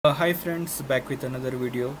Hi friends, back with another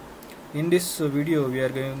video. In this video we are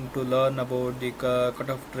going to learn about the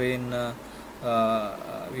cutoff drain.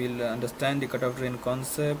 We'll understand the cutoff drain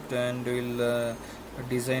concept, and we'll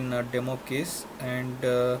design a demo case, and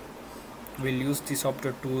we'll use the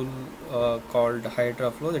software tool called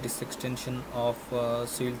HydraFlow, that is extension of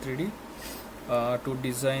Civil 3D, to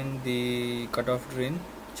design the cutoff drain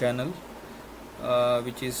channel,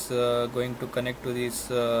 which is going to connect to this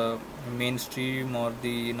mainstream or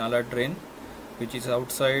the nala drain, which is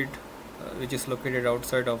outside, which is located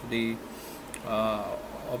outside of the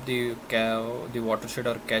watershed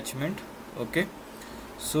or catchment. Okay,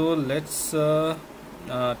 so let's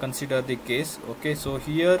consider the case. Okay, so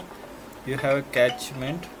here you have a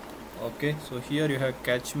catchment. Okay, so here you have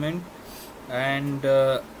catchment, and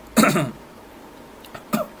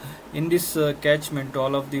in this catchment,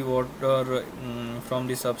 all of the water from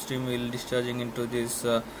this upstream will discharging into this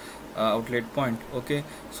outlet point. Okay,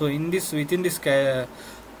 so in this, within this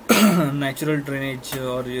natural drainage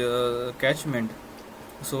or catchment,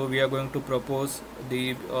 so we are going to propose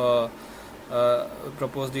the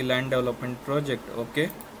land development project. Okay,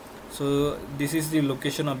 so this is the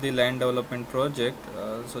location of the land development project.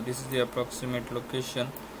 So this is the approximate location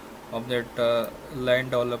of that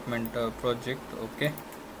land development project. Okay,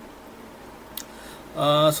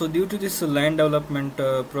 so due to this land development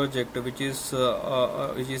project, which is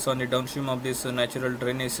on the downstream of this natural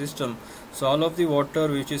drainage system, so all of the water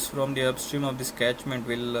which is from the upstream of this catchment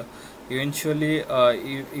will eventually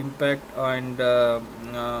impact and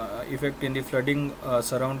effect in the flooding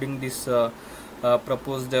surrounding this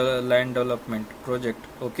proposed land development project.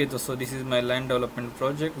 Okay, so this is my land development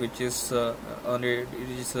project, which is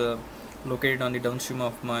located on the downstream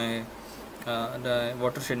of my the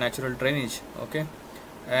watershed natural drainage. Okay,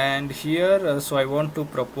 and here so I want to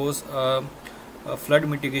propose a flood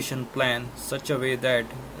mitigation plan such a way that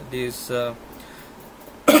this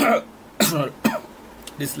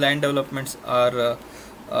these land developments are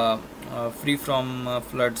free from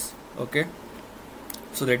floods. Okay,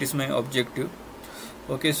 so that is my objective.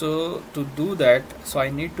 Okay, so to do that, so I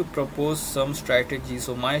need to propose some strategy.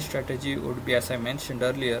 So my strategy would be, as I mentioned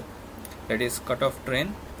earlier, that is cutoff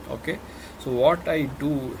drain. Okay, so what I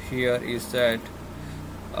do here is that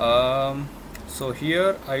so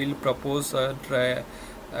here I will propose the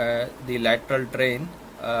lateral drain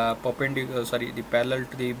the parallel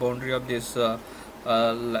to the boundary of this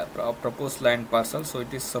proposed land parcel. So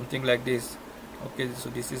it is something like this. Okay, so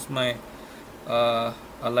this is my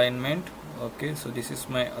alignment. Okay, so this is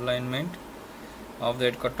my alignment of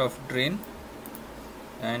that cutoff drain,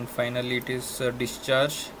 and finally it is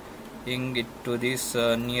discharging it to this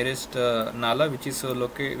nearest nala, which is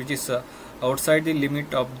outside the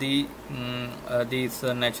limit of the this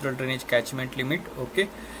natural drainage catchment limit. Okay,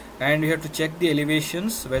 and we have to check the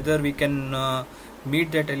elevations, whether we can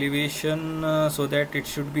meet that elevation so that it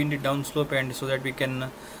should be in the downslope, and so that we can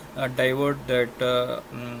divert that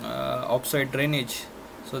upside drainage.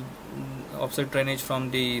 So upside drainage from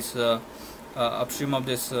this upstream of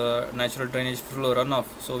this natural drainage flow runoff,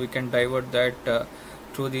 so we can divert that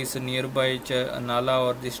through this nearby nala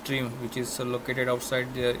or the stream, which is located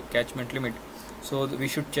outside the catchment limit. So we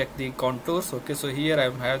should check the contours. Okay, so here I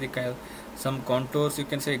have the some contours. You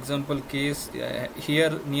can say example case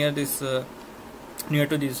here near this near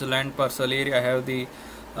to this land parcel area, I have the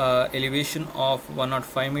elevation of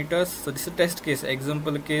 105 meters. So this is a test case,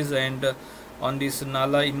 example case, and on this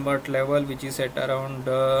nala invert level, which is at around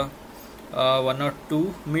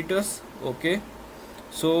 102 meters. Okay,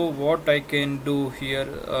 so what I can do here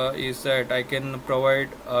is that I can provide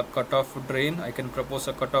a cutoff drain. I can propose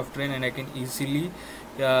a cutoff drain, and I can easily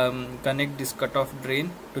connect this cutoff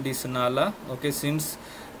drain to this nala. Okay, since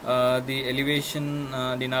the elevation,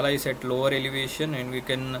 the nala is at lower elevation, and we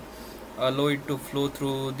can allow it to flow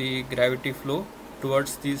through the gravity flow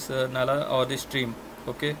towards this nala or the stream.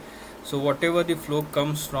 Okay, so whatever the flow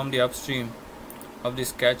comes from the upstream of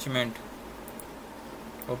this catchment.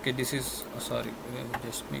 Okay, this is sorry,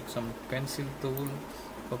 just make some pencil tool.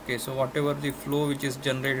 Okay, so whatever the flow which is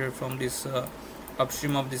generated from this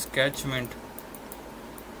upstream of this catchment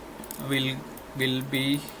will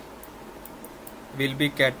be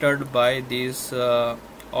catered by this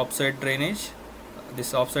offside drainage,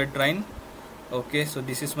 this offside drain. Okay, so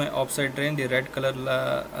this is my offside drain. The red color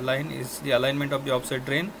line is the alignment of the offside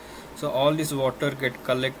drain. So all this water get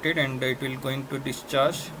collected, and it will going to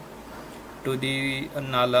discharge to the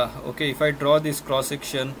nala. Okay, if I draw this cross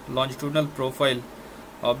section longitudinal profile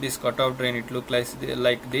of this cutoff drain, it look like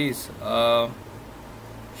this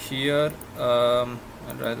here,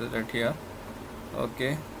 rather that here.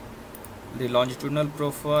 Okay, the longitudinal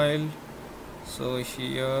profile So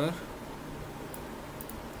here,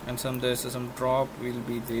 and there's some drop will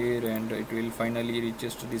be there, and it will finally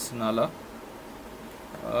reaches to this nala.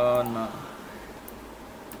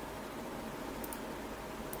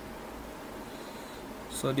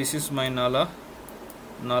 So this is my nala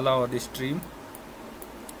or the stream.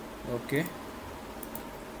 Okay,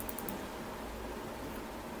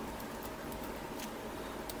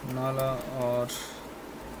 nala or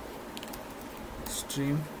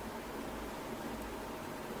stream.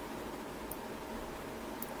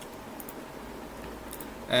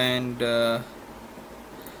 And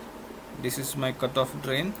this is my cutoff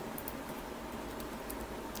drain.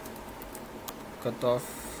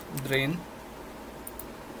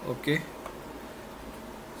 Okay,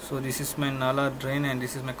 so this is my nala drain and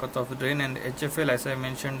this is my cutoff drain, and HFL, as I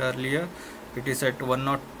mentioned earlier, it is at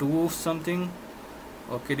 102 something.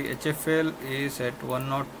 Okay, the HFL is at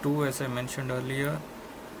 102 as I mentioned earlier.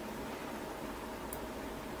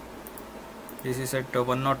 This is at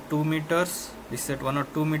 102 meters. This is at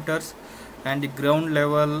 102 meters, and the ground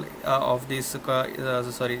level of this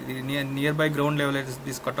the nearby ground level is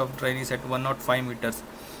this cutoff drain is at 105 meters.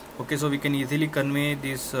 Okay, so we can easily convey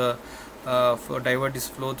this divert this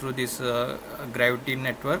flow through this gravity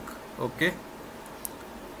network. Okay,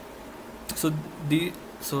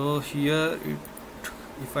 so here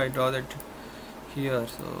if I draw that here,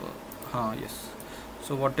 so yes,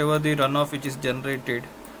 so whatever the runoff which is generated,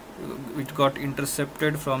 it got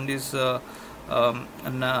intercepted from this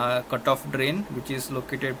cutoff drain, which is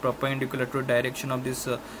located perpendicular to the direction of this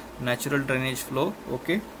natural drainage flow.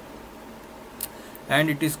 Okay, and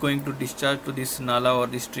it is going to discharge to this nala or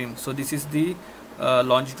the stream. So this is the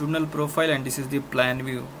longitudinal profile, and this is the plan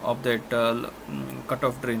view of that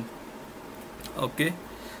cutoff drain. Okay,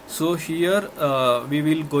 so here we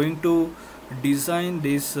will going to design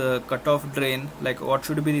this cutoff drain, like what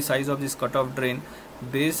should be the size of this cutoff drain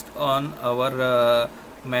based on our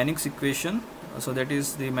Manning's equation. So that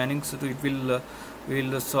is the Manning's, it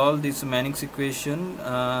will solve this Manning's equation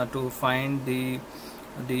to find the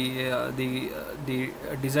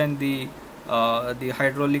design the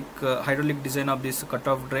hydraulic design of this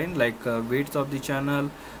cutoff drain, like width of the channel,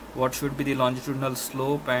 what should be the longitudinal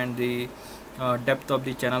slope, and the depth of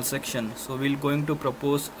the channel section. So we're going to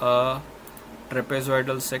propose a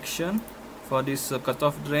trapezoidal section for this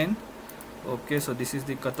cutoff drain. Okay, so this is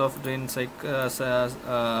the cutoff drain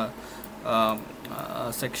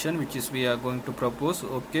section which is we are going to propose.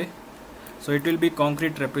 Okay, so it will be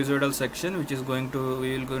concrete trapezoidal section which is going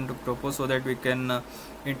to propose, so that we can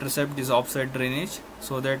intercept this offside drainage,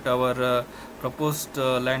 so that our proposed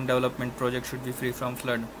land development project should be free from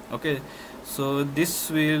flood. Okay, so this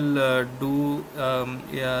will do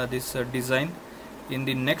this design in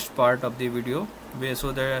the next part of the video,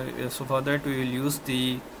 so for that we will use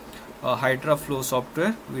the Hydra Flow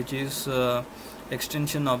software, which is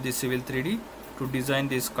extension of the Civil 3D, to design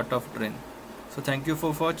this cutoff drain. So thank you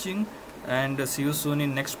for watching, and see you soon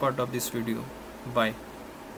in next part of this video. Bye.